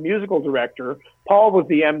Merkovich was the musical director. Paul was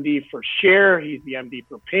the MD for Cher. He's the MD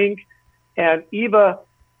for Pink. And Eva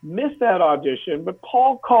missed that audition, but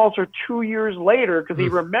Paul calls her 2 years later because he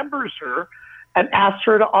remembers her and asks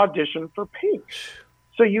her to audition for Pink.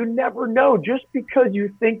 So you never know. Just because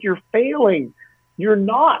you think you're failing, you're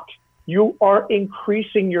not. You are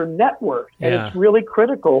increasing your network. And it's really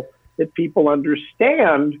critical that people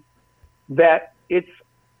understand that it's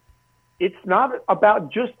not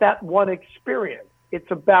about just that one experience.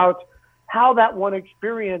 It's about how that one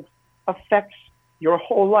experience affects your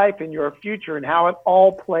whole life and your future and how it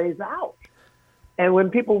all plays out. And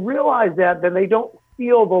when people realize that, then they don't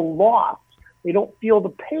feel the loss. They don't feel the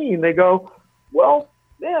pain. They go, well,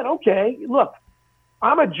 man, okay, look,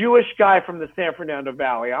 I'm a Jewish guy from the San Fernando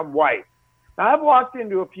Valley. I'm white. Now, I've walked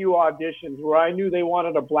into a few auditions where I knew they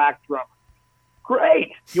wanted a black drummer.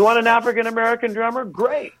 Great. You want an African-American drummer?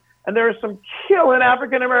 Great. And there are some killing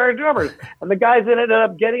African-American drummers. And the guys that ended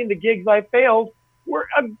up getting the gigs I failed were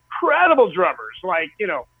incredible drummers, like, you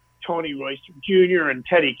know, Tony Royster Jr. and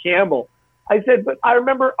Teddy Campbell. I said, but I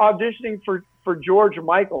remember auditioning for George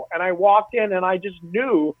Michael, and I walked in and I just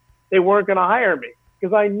knew they weren't going to hire me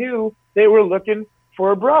because I knew they were looking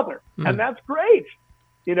for a brother. And that's great,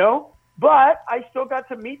 you know? But I still got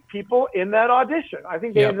to meet people in that audition. I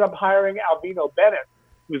think they ended up hiring Alvino Bennett,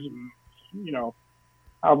 who's, you know,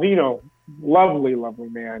 Alvino, lovely, lovely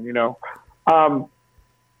man, you know. So,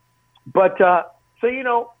 you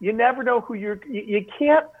know, you never know who you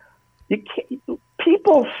can't,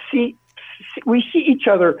 people we see each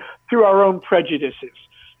other through our own prejudices.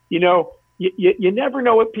 You know, you never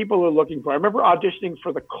know what people are looking for. I remember auditioning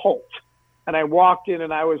for The Cult, and I walked in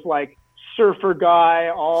and I was like, surfer guy,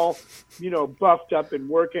 all, you know, buffed up and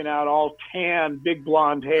working out, all tan, big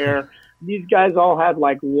blonde hair. These guys all had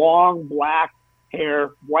like long black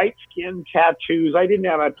hair, white skin, tattoos. I didn't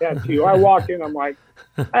have a tattoo. I walked in, I'm like,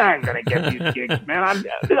 I ain't gonna get these gigs, man.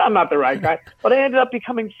 I'm not the right guy. But I ended up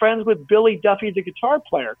becoming friends with Billy Duffy, the guitar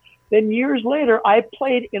player. Then years later, I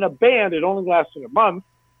played in a band. It only lasted a month,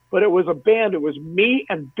 but it was a band. It was me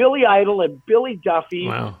and Billy Idol and Billy Duffy.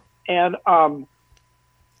 Wow. And oh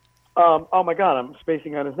my God, I'm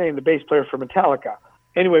spacing on his name, the bass player for Metallica.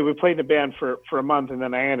 Anyway, we played in a band for a month, and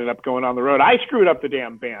then I ended up going on the road. I screwed up the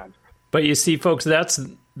damn band. But you see, folks, that's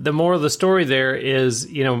the moral of the story there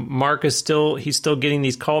is, you know, Mark is he's still getting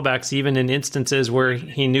these callbacks, even in instances where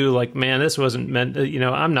he knew, like, man, this wasn't meant, you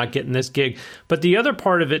know, I'm not getting this gig. But the other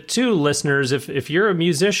part of it, too, listeners, if you're a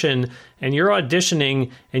musician and you're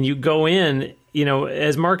auditioning and you go in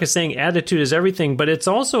as Mark is saying, attitude is everything, but it's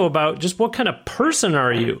also about just what kind of person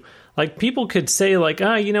are you? Like, people could say, like,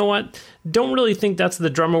 you know what? Don't really think that's the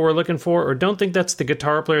drummer we're looking for, or don't think that's the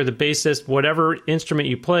guitar player, the bassist, whatever instrument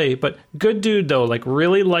you play. But good dude, though, like,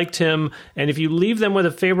 really liked him. And if you leave them with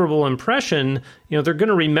a favorable impression, they're going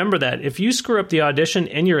to remember that. If you screw up the audition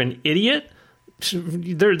and you're an idiot,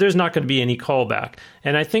 there's not going to be any callback.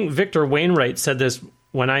 And I think Victor Wainwright said this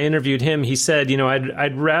when I interviewed him. He said,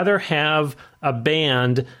 I'd rather have a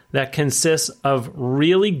band that consists of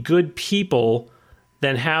really good people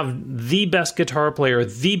than have the best guitar player,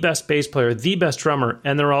 the best bass player, the best drummer,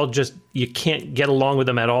 and they're all just, you can't get along with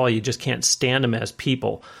them at all. You just can't stand them as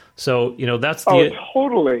people. So, that's the... Oh,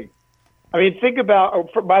 totally. I mean, think about,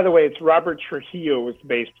 by the way, it's Robert Trujillo was the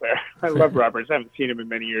bass player. I love Robert. I haven't seen him in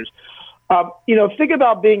many years. Think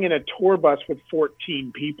about being in a tour bus with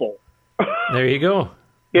 14 people. There you go.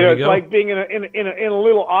 It's like being in a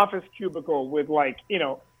little office cubicle with a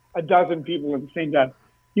dozen people at the same time.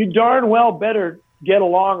 You darn well better get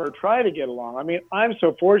along or try to get along. I mean, I'm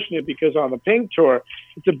so fortunate because on the Pink tour,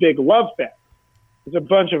 it's a big love fest. It's a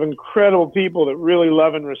bunch of incredible people that really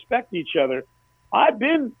love and respect each other. I've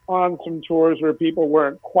been on some tours where people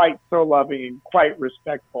weren't quite so loving and quite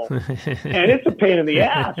respectful. And it's a pain in the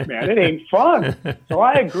ass, man. It ain't fun. So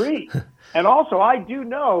I agree. And also, I do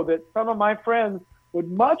know that some of my friends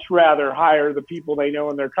would much rather hire the people they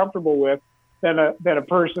know and they're comfortable with than a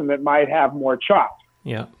person that might have more chops.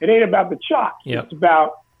 Yeah. It ain't about the chops. Yep. It's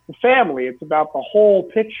about the family. It's about the whole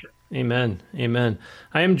picture. Amen. Amen.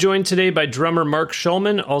 I am joined today by drummer Mark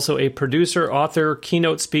Schulman, also a producer, author,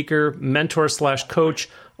 keynote speaker, mentor/coach,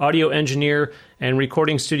 audio engineer, and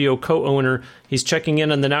recording studio co-owner. He's checking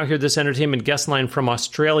in on the Now Hear This Entertainment guest line from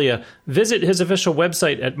Australia. Visit his official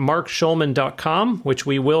website at markschulman.com, which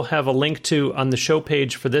we will have a link to on the show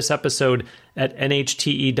page for this episode at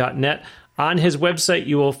nhte.net. On his website,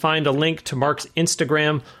 you will find a link to Mark's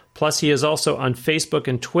Instagram. Plus, he is also on Facebook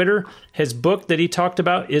and Twitter. His book that he talked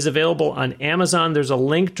about is available on Amazon. There's a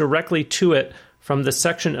link directly to it from the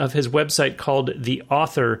section of his website called The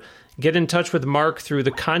Author. Get in touch with Mark through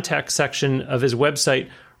the contact section of his website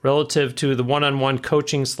relative to the one-on-one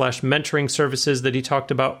coaching/mentoring services that he talked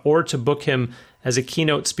about, or to book him as a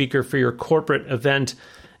keynote speaker for your corporate event.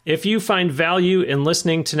 If you find value in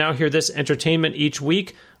listening to Now Hear This Entertainment each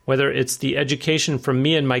week, whether it's the education from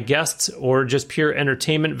me and my guests or just pure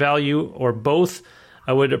entertainment value or both,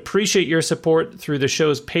 I would appreciate your support through the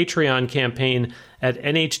show's Patreon campaign. At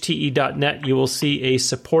nhte.net, you will see a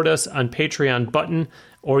Support Us on Patreon button,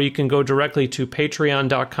 or you can go directly to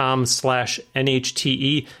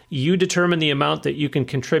patreon.com/NHTE. You determine the amount that you can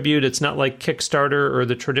contribute. It's not like Kickstarter or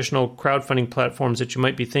the traditional crowdfunding platforms that you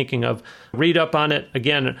might be thinking of. Read up on it.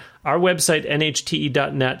 Again, our website,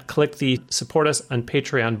 NHTE.net, click the Support Us on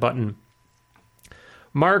Patreon button.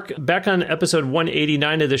 Mark, back on episode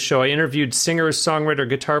 189 of the show, I interviewed singer, songwriter,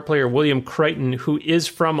 guitar player William Crichton, who is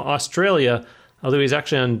from Australia, although he's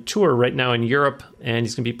actually on tour right now in Europe, and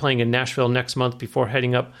he's going to be playing in Nashville next month before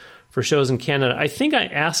heading up for shows in Canada. I think I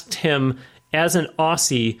asked him, as an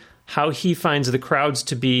Aussie, how he finds the crowds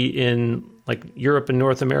to be in like Europe and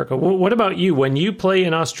North America. What about you? When you play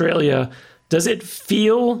in Australia, does it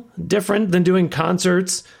feel different than doing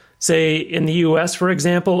concerts, say, in the U.S., for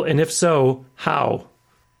example? And if so, how?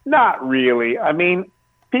 Not really. I mean,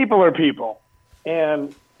 people are people.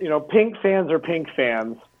 And, Pink fans are Pink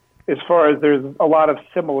fans. As far as there's a lot of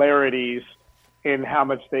similarities in how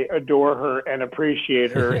much they adore her and appreciate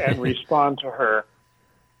her and respond to her.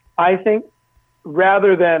 I think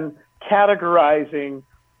rather than categorizing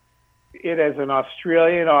it as an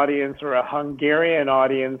Australian audience or a Hungarian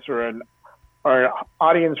audience or an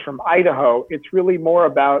audience from Idaho, it's really more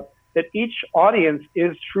about that each audience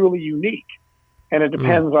is truly unique. And it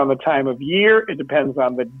depends on the time of year. It depends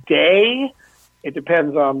on the day. It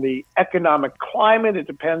depends on the economic climate. It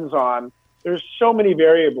depends on, there's so many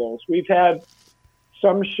variables. We've had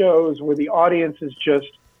some shows where the audience is just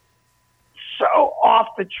so off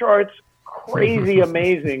the charts, crazy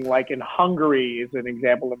amazing, like in Hungary is an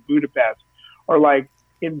example, in Budapest, or like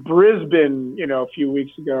in Brisbane, a few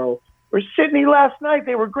weeks ago, or Sydney last night.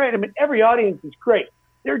 They were great. I mean, every audience is great.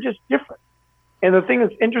 They're just different. And the thing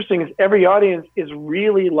that's interesting is every audience is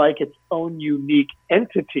really like its own unique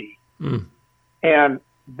entity. And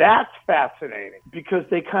that's fascinating because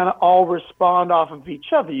they kind of all respond off of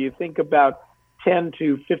each other. You think about 10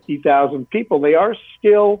 to 50,000 people. They are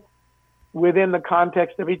still within the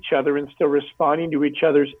context of each other and still responding to each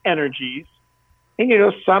other's energies.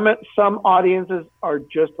 And, some audiences are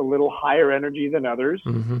just a little higher energy than others.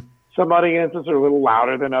 Some audiences are a little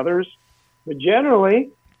louder than others. But generally,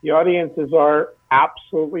 the audiences are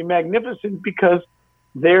absolutely magnificent because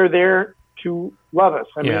they're there to love us.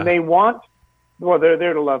 I mean, they're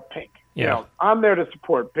there to love Pink. Yeah. You know, I'm there to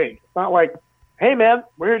support Pink. It's not like, hey, man,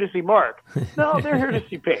 we're here to see Mark. No, they're here to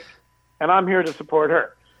see Pink, and I'm here to support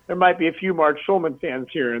her. There might be a few Mark Schulman fans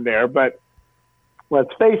here and there, but let's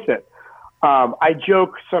face it. I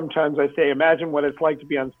joke sometimes. I say, imagine what it's like to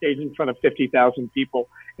be on stage in front of 50,000 people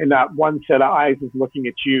and not one set of eyes is looking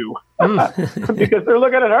at you because they're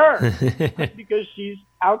looking at her because she's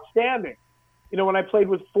outstanding. You know, when I played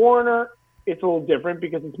with Foreigner, it's a little different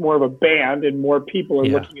because it's more of a band and more people are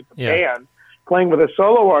looking at the band. Playing with a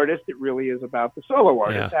solo artist, it really is about the solo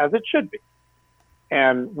artist, as it should be.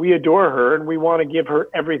 And we adore her, and we want to give her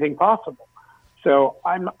everything possible. So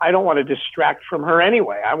I don't want to distract from her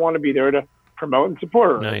anyway. I want to be there to promote and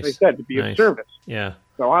support her, as I said, to be of service. Yeah.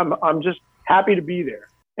 So I'm just happy to be there.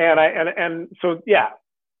 So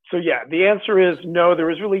the answer is no. There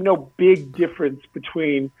is really no big difference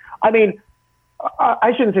between. I mean,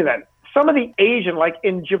 I shouldn't say that. Some of the Asian, like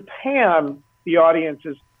in Japan, the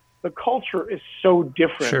audiences, the culture is so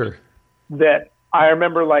different that I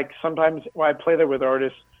remember, like, sometimes when I play there with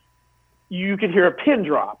artists, you could hear a pin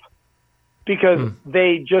drop because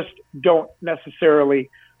they just don't necessarily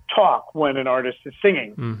talk when an artist is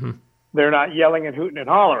singing. Mm-hmm. They're not yelling and hooting and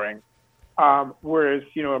hollering. Whereas,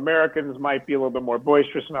 you know, Americans might be a little bit more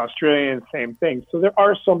boisterous, and Australians, same thing. So there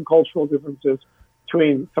are some cultural differences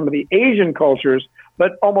between some of the Asian cultures,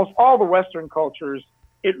 but almost all the Western cultures,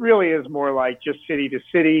 it really is more like just city to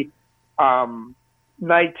city,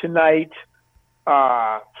 night to night.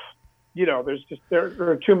 You know, there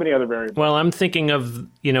are too many other variables. Well, I'm thinking of,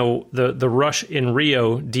 you know, the Rush in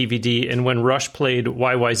Rio DVD, and when Rush played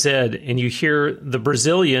YYZ, and you hear the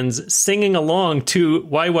Brazilians singing along to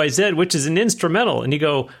YYZ, which is an instrumental, and you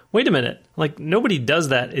go, wait a minute, like, nobody does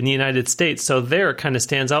that in the United States. So there it kind of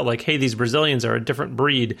stands out like, hey, these Brazilians are a different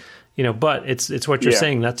breed, you know, but it's what you're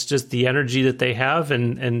saying. That's just the energy that they have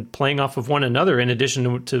and playing off of one another, in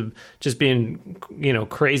addition to just being, you know,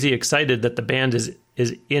 crazy excited that the band is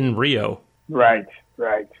in Rio. Right.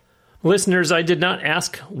 Listeners, I did not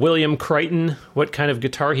ask William Crichton what kind of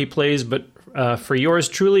guitar he plays, but for yours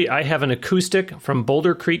truly, I have an acoustic from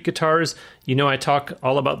Boulder Creek Guitars. You know, I talk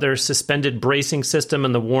all about their suspended bracing system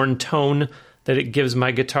and the worn tone that it gives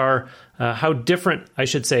my guitar. How different, I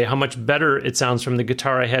should say, how much better it sounds from the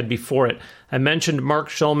guitar I had before it. I mentioned Mark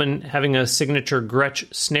Schulman having a signature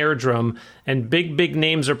Gretsch snare drum, and big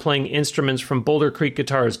names are playing instruments from Boulder Creek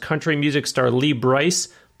Guitars. Country music star Lee Brice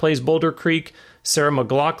plays Boulder Creek. Sarah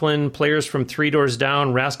McLachlan, players from Three Doors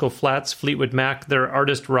Down, Rascal Flatts, Fleetwood Mac. Their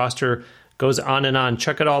artist roster goes on and on.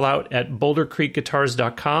 Check it all out at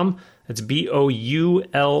bouldercreekguitars.com. That's BOULDER,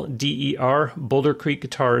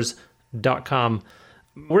 bouldercreekguitars.com.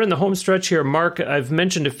 We're in the home stretch here. Mark, I've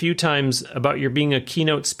mentioned a few times about your being a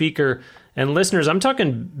keynote speaker. And listeners, I'm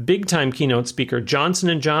talking big-time keynote speaker.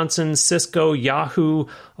 Johnson & Johnson, Cisco, Yahoo,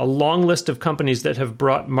 a long list of companies that have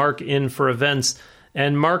brought Mark in for events.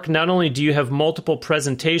 And Mark, not only do you have multiple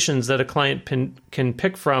presentations that a client can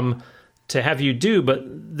pick from to have you do, but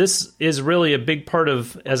this is really a big part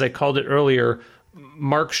of, as I called it earlier,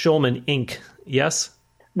 Mark Schulman Inc., yes?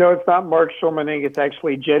 No, it's not Mark Schulman Inc. It's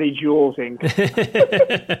actually Jetty Jewels Inc.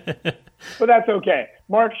 But that's okay.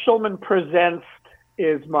 Mark Schulman Presents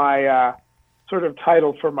is my sort of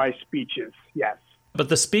title for my speeches, yes. But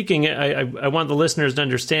the speaking, I want the listeners to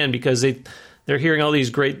understand, because they're hearing all these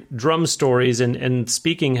great drum stories, and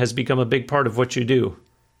speaking has become a big part of what you do.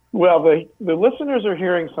 Well, the listeners are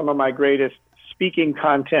hearing some of my greatest speaking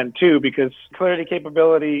content, too, because clarity,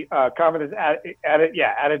 capability, confidence,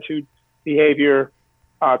 attitude, behavior,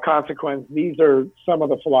 consequence. These are some of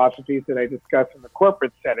the philosophies that I discuss in the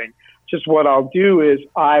corporate setting. Just what I'll do is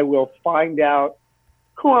I will find out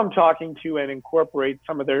who I'm talking to and incorporate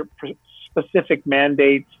some of their specific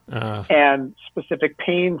mandates and specific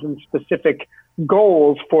pains and specific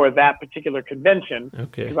goals for that particular convention,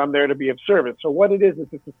 because I'm there to be of service. So what it is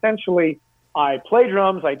it's essentially I play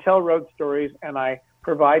drums, I tell road stories, and I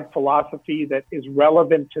provide philosophy that is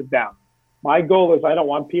relevant to them. My goal is I don't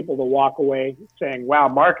want people to walk away saying, wow,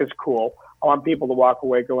 Mark is cool. I want people to walk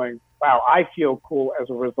away going, wow, I feel cool as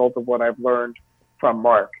a result of what I've learned from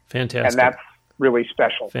Mark. Fantastic. And that's really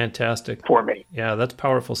special. Fantastic. For me. Yeah, that's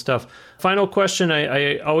powerful stuff. Final question.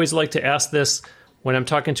 I always like to ask this when I'm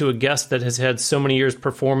talking to a guest that has had so many years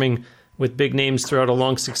performing with big names throughout a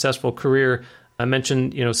long, successful career. I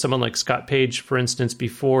mentioned, someone like Scott Page, for instance,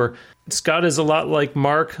 before. Scott is a lot like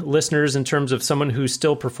Mark, listeners, in terms of someone who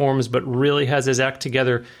still performs but really has his act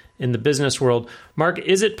together in the business world. Mark,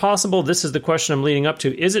 is it possible, this is the question I'm leading up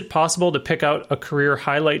to, is it possible to pick out a career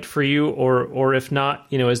highlight for you? Or if not,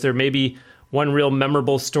 is there maybe one real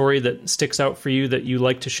memorable story that sticks out for you that you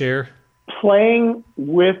like to share? Playing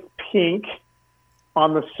with Pink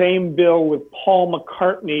on the same bill with Paul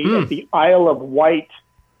McCartney at the Isle of Wight,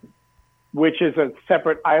 which is a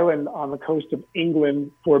separate island on the coast of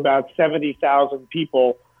England for about 70,000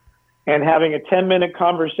 people, and having a 10-minute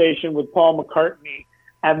conversation with Paul McCartney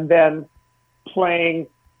and then playing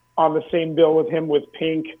on the same bill with him with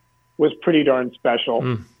Pink was pretty darn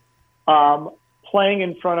special. Playing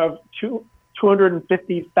in front of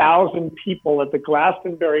 250,000 people at the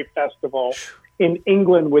Glastonbury Festival in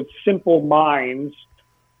England with Simple Minds,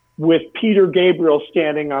 with Peter Gabriel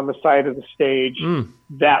standing on the side of the stage,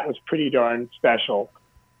 that was pretty darn special.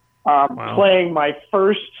 Playing my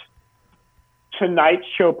first Tonight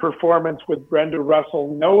Show performance with Brenda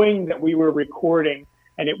Russell, knowing that we were recording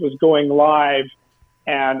and it was going live,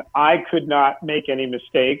 and I could not make any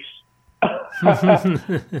mistakes because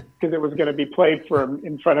it was going to be played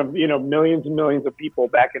in front of millions and millions of people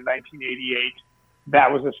back in 1988.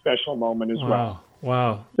 That was a special moment as well.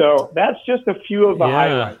 Wow! So that's just a few of the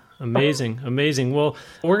highlights. Amazing. Well,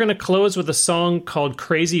 we're going to close with a song called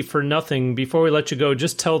 "Crazy for Nothing." Before we let you go,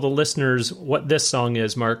 just tell the listeners what this song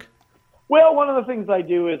is, Mark. Well, one of the things I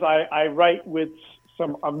do is I write with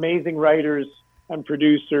some amazing writers and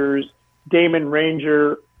producers. Damon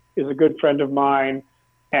Ranger is a good friend of mine,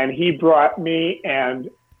 and he brought me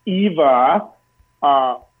and Eva,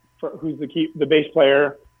 who's the bass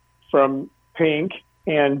player from Pink,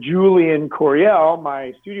 and Julian Coriel,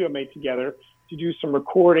 my studio mate, together to do some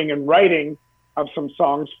recording and writing of some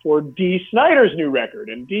songs for Dee Snider's new record.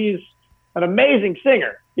 And Dee's an amazing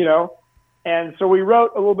singer, And so we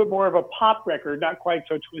wrote a little bit more of a pop record, not quite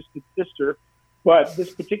so Twisted Sister, but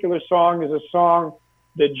this particular song is a song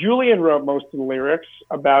that Julian wrote most of the lyrics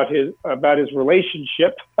about his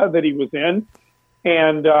relationship that he was in.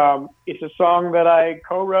 And it's a song that I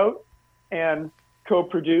co-wrote and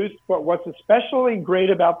co-produced. But what's especially great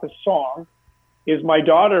about the song is my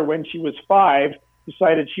daughter, when she was 5,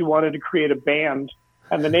 decided she wanted to create a band.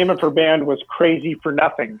 And the name of her band was Crazy for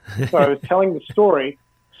Nothing. So I was telling the story.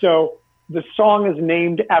 So the song is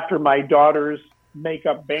named after my daughter's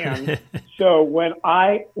makeup band. So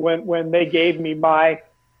when they gave me my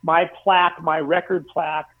plaque, my record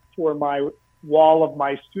plaque for my wall of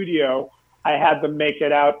my studio, I had them make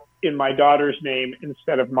it out in my daughter's name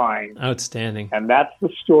instead of mine. Outstanding. And that's the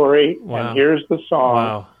story. Wow. And here's the song.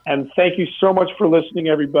 Wow. And thank you so much for listening,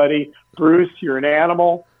 everybody. Bruce, you're an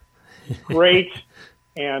animal. Great.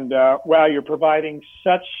 And wow, you're providing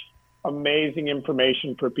such amazing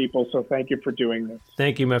information for people. So thank you for doing this.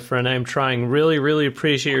 Thank you, my friend. I am trying. Really, really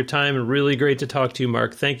appreciate your time, and really great to talk to you,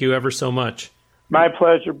 Mark. Thank you ever so much. My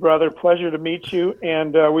pleasure, brother. Pleasure to meet you,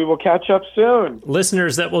 and we will catch up soon.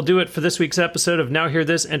 Listeners, that will do it for this week's episode of Now Hear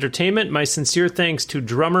This Entertainment. My sincere thanks to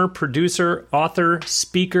drummer, producer, author,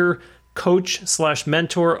 speaker,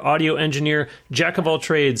 coach/mentor, audio engineer, jack of all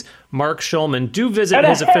trades, Mark Schulman. Do visit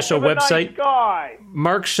his official website,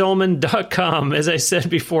 markschulman.com. As I said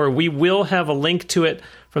before, we will have a link to it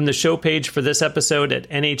from the show page for this episode at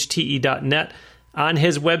NHTE.net. On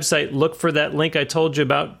his website, look for that link I told you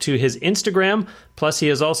about to his Instagram. Plus, he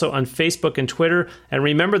is also on Facebook and Twitter. And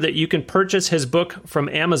remember that you can purchase his book from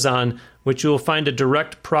Amazon, which you will find a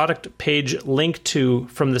direct product page link to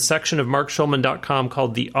from the section of markschulman.com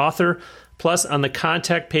called The Author. Plus, on the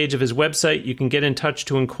contact page of his website, you can get in touch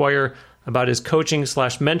to inquire about his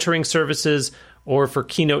coaching/mentoring services or for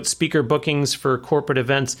keynote speaker bookings for corporate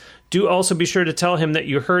events. Do also be sure to tell him that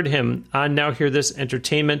you heard him on Now Hear This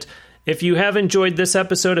Entertainment. If you have enjoyed this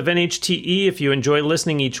episode of NHTE, if you enjoy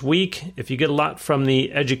listening each week, if you get a lot from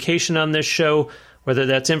the education on this show, whether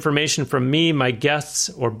that's information from me, my guests,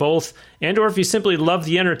 or both, and or if you simply love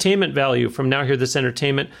the entertainment value from Now Hear This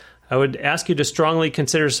Entertainment, I would ask you to strongly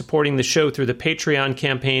consider supporting the show through the Patreon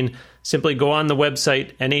campaign. Simply go on the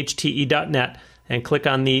website, nhte.net, and click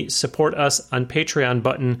on the Support Us on Patreon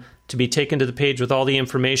button to be taken to the page with all the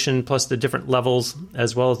information, plus the different levels,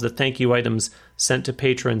 as well as the thank you items sent to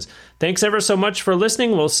patrons. Thanks ever so much for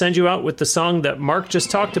listening. We'll send you out with the song that Mark just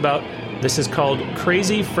talked about. This is called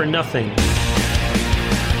Crazy for Nothing.